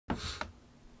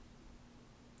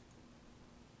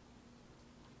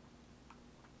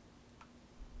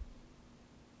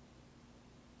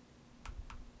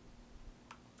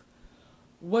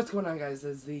What's going on, guys?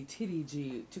 It's the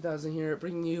TDG 2000 here,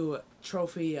 bringing you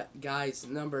Trophy Guys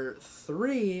number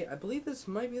 3. I believe this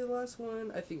might be the last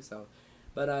one. I think so.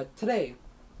 But today,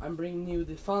 I'm bringing you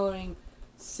the following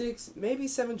 6, maybe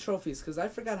 7 trophies, because I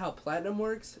forgot how Platinum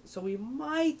works. So we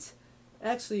might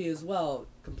actually as well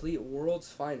complete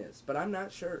World's Finest, but I'm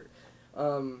not sure.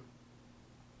 But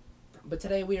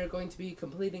today we are going to be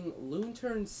completing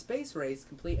Loontern Space Race,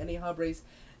 complete any hub race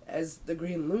as the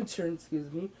Green Loontern,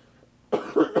 excuse me.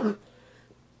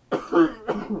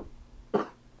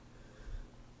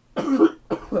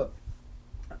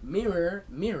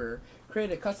 Mirror,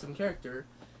 create a custom character.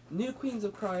 New Queens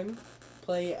of Crime,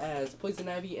 play as Poison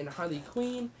Ivy and Harley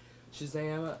Quinn.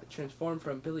 SHAZAM, transform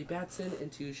from Billy Batson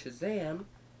into Shazam.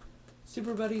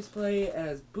 Super Buddies, play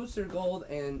as Booster Gold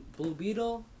and Blue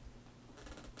Beetle.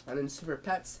 And then Super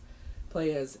Pets,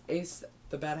 play as Ace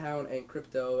the Bat Hound and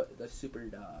Crypto the Super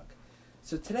Dog.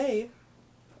 So today,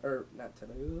 or not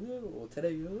today, well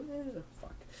today,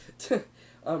 fuck.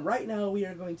 Right now we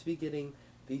are going to be getting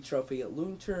the trophy at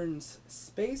Loontern's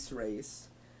Space Race.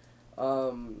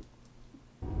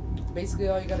 Basically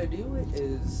all you gotta do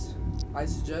is, I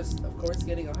suggest, of course,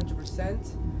 getting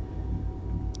 100%.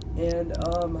 And,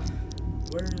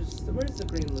 where's the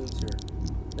green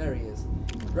Loontern? There he is.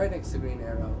 Right next to Green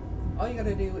Arrow. All you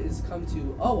gotta do is come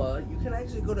to Oa. You can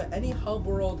actually go to any hub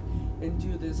world and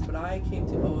do this, but I came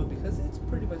to Oa because it's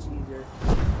pretty much easier,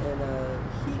 and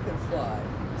he can fly.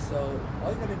 So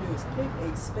all you gotta do is pick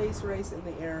a space race in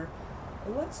the air,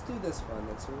 and let's do this one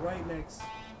that's right next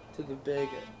to the big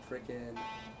freaking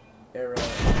arrow. All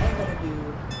you gotta do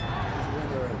is win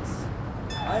the race.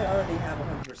 I already have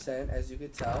 100%, as you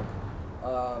could tell.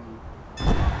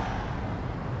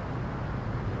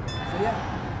 So yeah,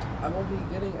 I won't be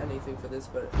getting anything for this,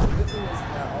 but the good thing is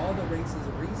that all the races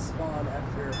respawn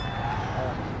after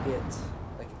you get,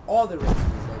 like, all the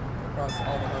races, like, across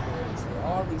all the hub races, they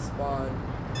all respawn,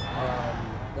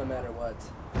 no matter what.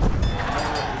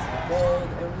 That is the gold,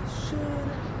 and we should,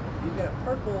 you get a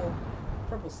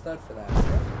purple stud for that, so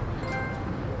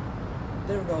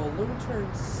there we go,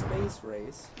 Loontern Space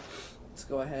Race. Let's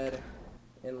go ahead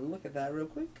and look at that real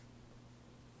quick.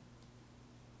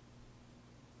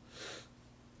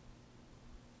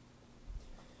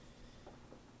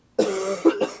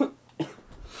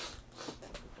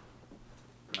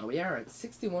 We are at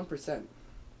 61%.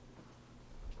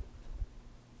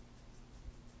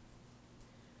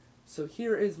 So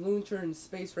here is Loontern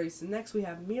Space Race. Next we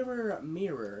have Mirror.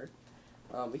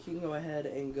 We can go ahead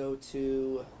and go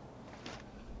to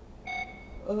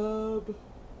I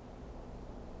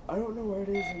don't know where it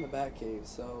is in the Batcave,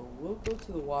 so we'll go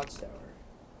to the Watchtower.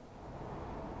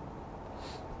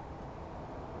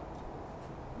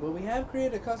 Well, we have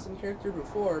created a custom character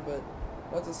before, but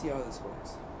let's just see how this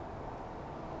works.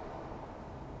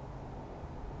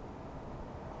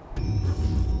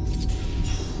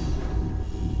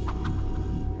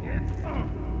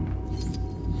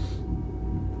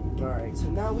 Alright, so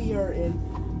now we are in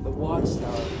the Watchtower.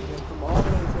 We're going to come all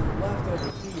the way to the left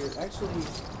over here. Actually,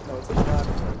 no, it's in the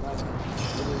laboratory, not that.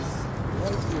 It is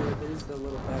right here. There's the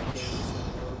little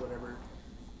Batcave or whatever.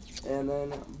 And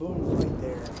then, boom, right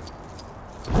there.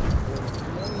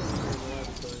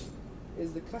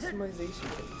 Is the customization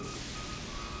technique.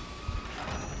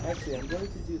 Actually, I'm going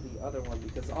to do the other one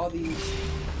because all these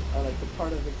are like the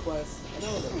part of the quest. I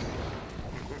know that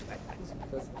this is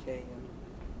because of K and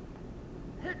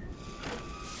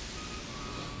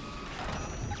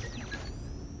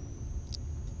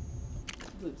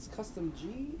it's custom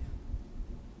G.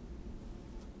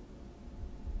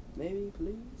 Maybe,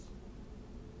 please.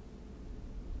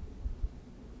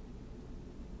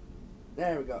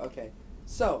 There we go. Okay,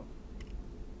 so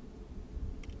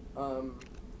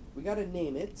we gotta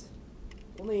name it.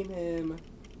 We'll name him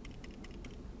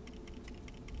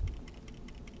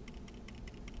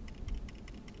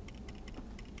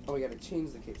oh, we gotta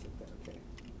change the case like that. Okay,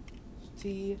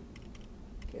 T,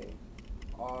 okay,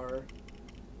 R,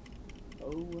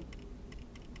 O,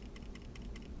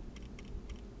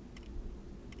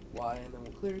 Y, and then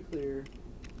we'll clear.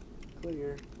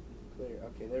 Okay,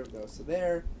 there we go. So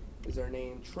there is our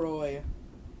name, Troy.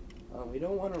 We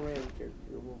don't want a random character.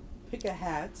 We'll pick a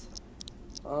hat.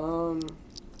 I don't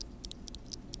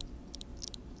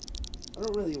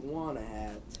really want a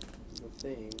hat, is the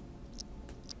thing.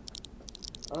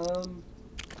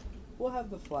 We'll have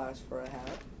the Flash for a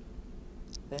hat.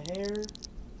 The hair,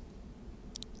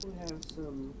 we have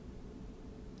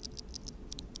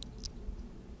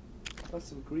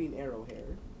some Green Arrow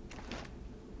hair.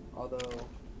 Although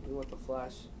we want the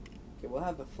Flash. Okay, we'll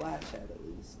have the Flash hat at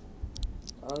least.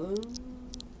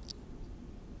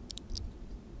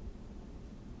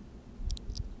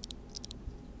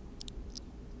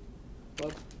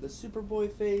 the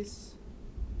Superboy face.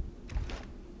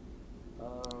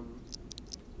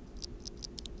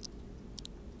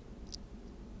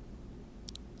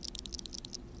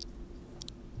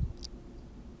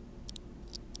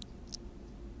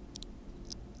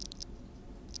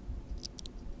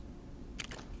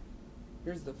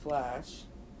 Here's the Flash.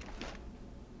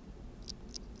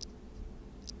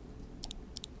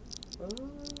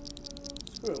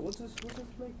 Screw it. We'll just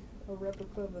make a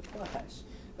replica of the Flash.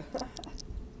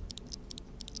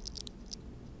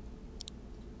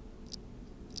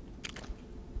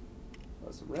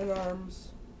 Oh, some red arms,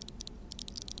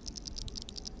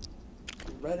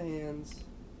 some red hands.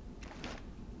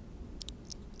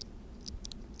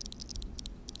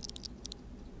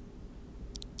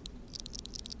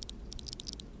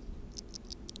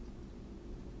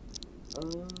 I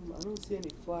don't see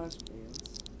any Flash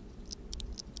bands.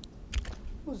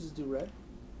 We'll just do red.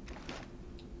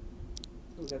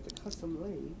 We got the custom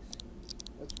legs.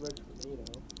 That's red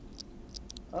tornado.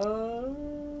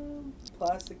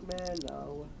 Plastic Man,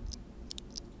 no.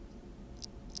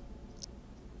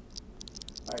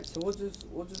 Alright, so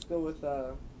we'll just go with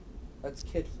that's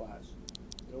Kid Flash.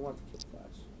 We don't want the Kid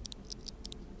Flash.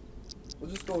 We'll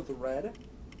just go with the red.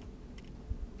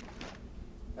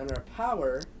 And our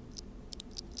power,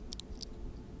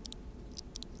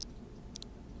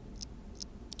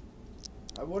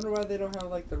 I wonder why they don't have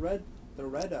like the red how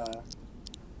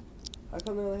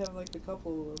come they only have like a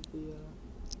couple of the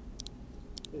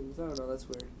things? I don't know, that's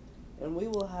weird. And we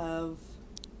will have,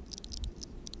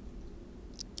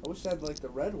 I wish I had like the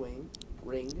red ring.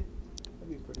 That'd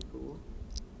be pretty cool.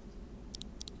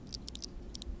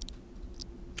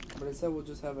 But instead we'll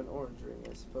just have an orange ring,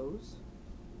 I suppose.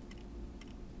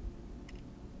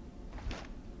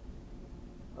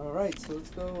 Alright, so let's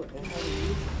go and have a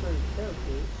music for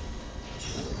character.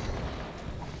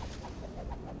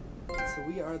 So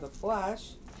we are the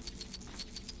Flash.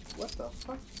 What the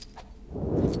fuck? We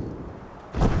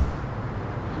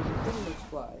can pretty much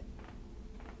fly.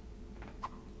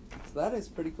 So that is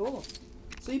pretty cool.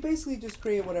 So you basically just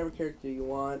create whatever character you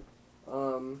want.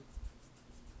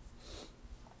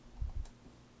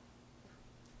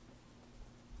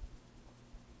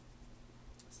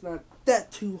 It's not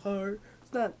that too hard.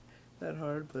 It's not that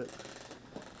hard, but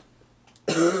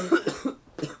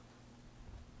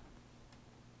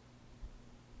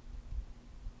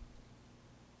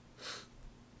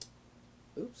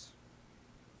oops.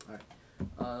 Alright.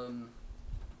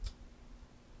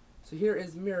 So here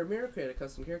is Mirror, create a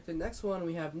custom character. Next one,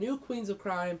 we have new Queens of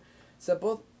Crime. Set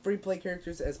both free play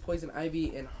characters as Poison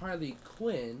Ivy and Harley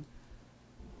Quinn.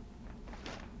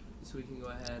 So we can go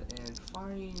ahead and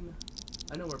find,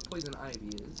 I know where Poison Ivy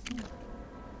is. We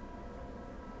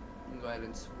can go ahead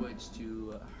and switch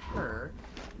to her.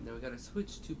 And then we gotta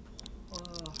switch to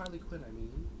Harley Quinn, I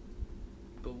mean.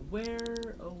 But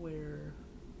where, oh where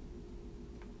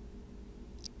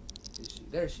is she?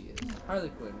 There she is. Harley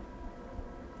Quinn.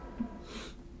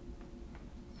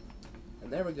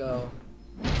 And there we go.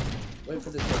 Wait for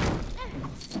the jump.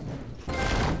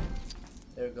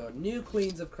 There we go. New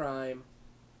Queens of Crime.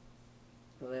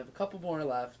 We only have a couple more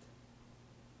left.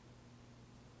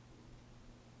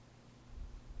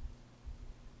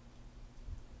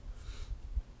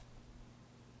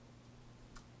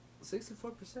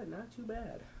 %, not too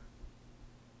bad.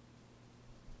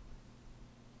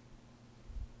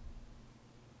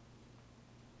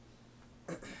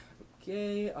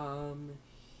 Okay,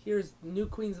 here's new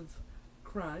Queens of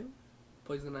Crime,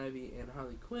 Poison Ivy and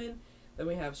Harley Quinn. Then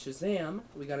we have SHAZAM.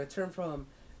 We got to turn from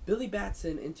Billy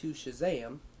Batson into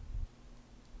SHAZAM.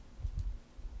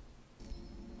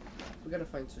 We got to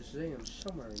find SHAZAM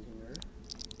somewhere in here.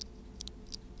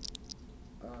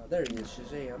 There he is,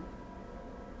 SHAZAM.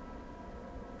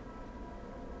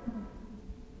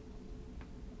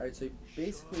 Alright, so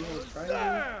basically hold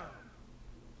triangle.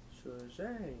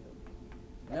 SHAZAM.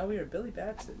 Now we are Billy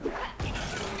Batson.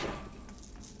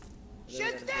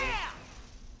 SHAZAM!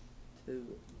 To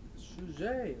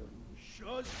SHAZAM.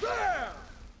 SHAZAM!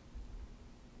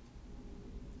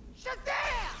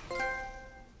 SHAZAM!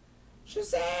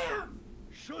 SHAZAM!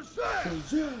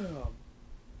 SHAZAM!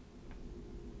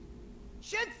 SHAZAM!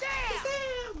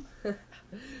 SHAZAM!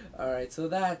 Alright, so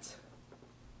that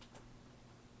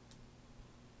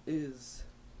is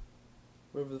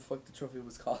whatever the fuck the trophy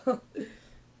was called.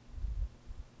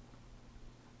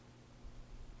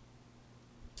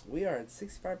 We are at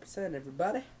 65%,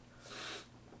 everybody.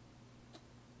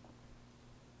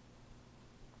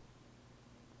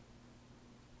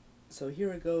 So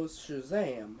here it goes,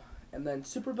 SHAZAM. And then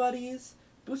Super Buddies,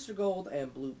 Booster Gold,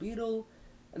 and Blue Beetle.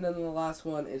 And then the last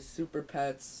one is Super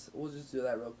Pets. We'll just do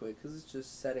that real quick because it's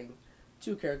just setting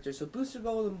two characters. So Booster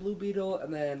Gold and Blue Beetle,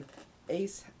 and then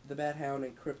Ace the Bat Hound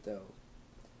and Crypto.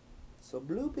 So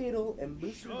Blue Beetle and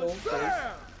Booster Gold first.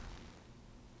 SHAZAM!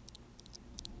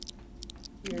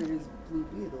 Here is Blue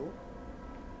Beetle.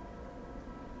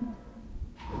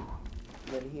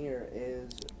 Then here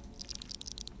is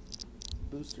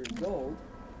Booster Gold.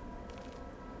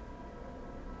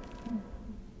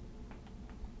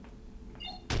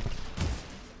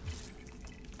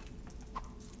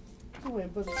 So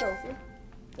wait for the trophy.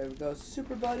 There we go,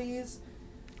 Super Buddies.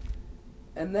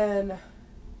 And then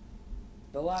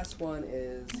the last one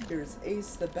is, here's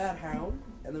Ace the Bat Hound.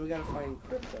 And then we gotta find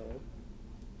Crypto.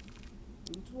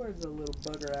 Where's the little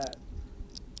bugger at?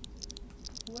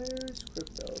 Where's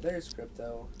Crypto? There's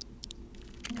Crypto.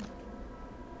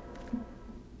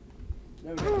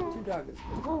 Now we got two doggers.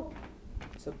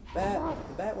 So the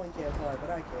bat one can't fly, but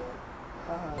I can.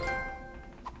 Haha.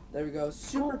 There we go,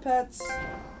 Super Pets.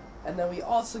 And then we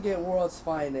also get World's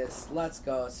Finest. Let's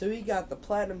go. So we got the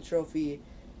Platinum Trophy,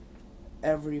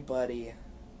 everybody.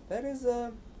 That is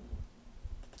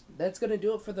that's gonna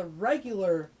do it for the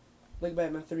regular Lego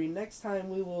Batman 3. Next time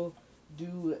we will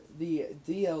do the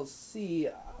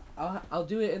DLC. I'll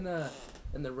do it in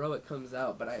the row it comes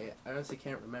out, but I honestly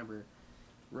can't remember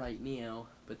right now.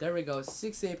 But there we go,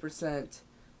 68%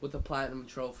 with the Platinum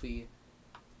Trophy.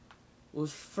 We'll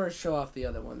first show off the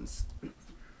other ones.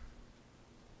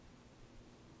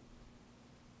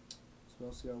 So we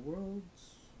also got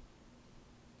World's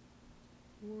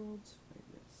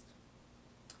Finest.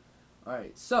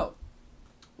 Alright, so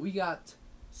we got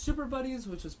Super Buddies,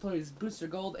 which was played as Booster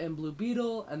Gold and Blue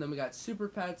Beetle, and then we got Super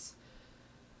Pets,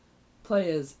 play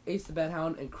as Ace the Bat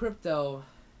Hound and Crypto,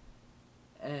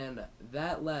 and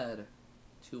that led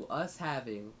to us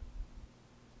having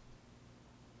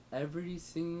every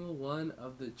single one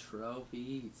of the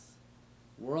trophies.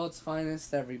 World's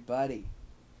Finest, everybody.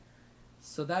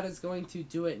 So that is going to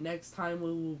do it. Next time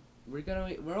we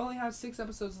only have 6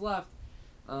 episodes left.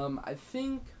 I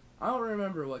don't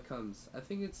remember what comes. I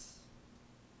think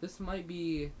this might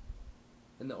be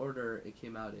in the order it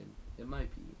came out in. It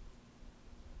might be,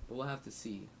 but we'll have to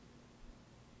see.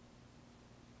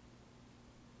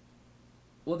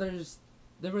 Well,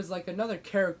 there was like another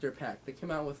character pack that came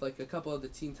out with like a couple of the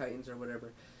Teen Titans or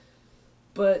whatever.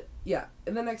 But yeah,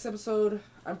 in the next episode,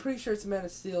 I'm pretty sure it's Man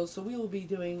of Steel, so we will be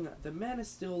doing the Man of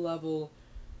Steel level.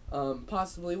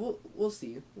 Possibly, we'll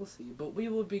see, but we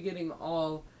will be getting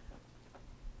all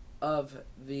of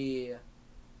the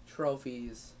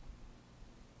trophies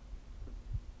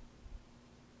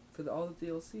for all the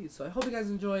DLCs. So I hope you guys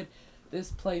enjoyed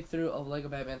this playthrough of Lego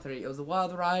Batman 3. It was a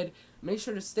wild ride. Make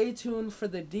sure to stay tuned for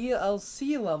the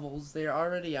DLC levels. They're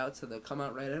already out, so they'll come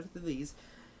out right after these.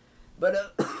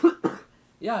 But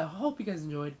yeah, I hope you guys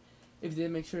enjoyed. If you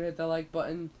did, make sure to hit that like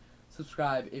button.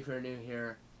 Subscribe if you're new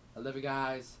here. I love you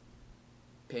guys.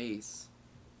 Peace.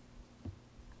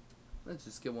 Let's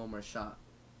just get one more shot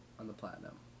on the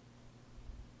platinum.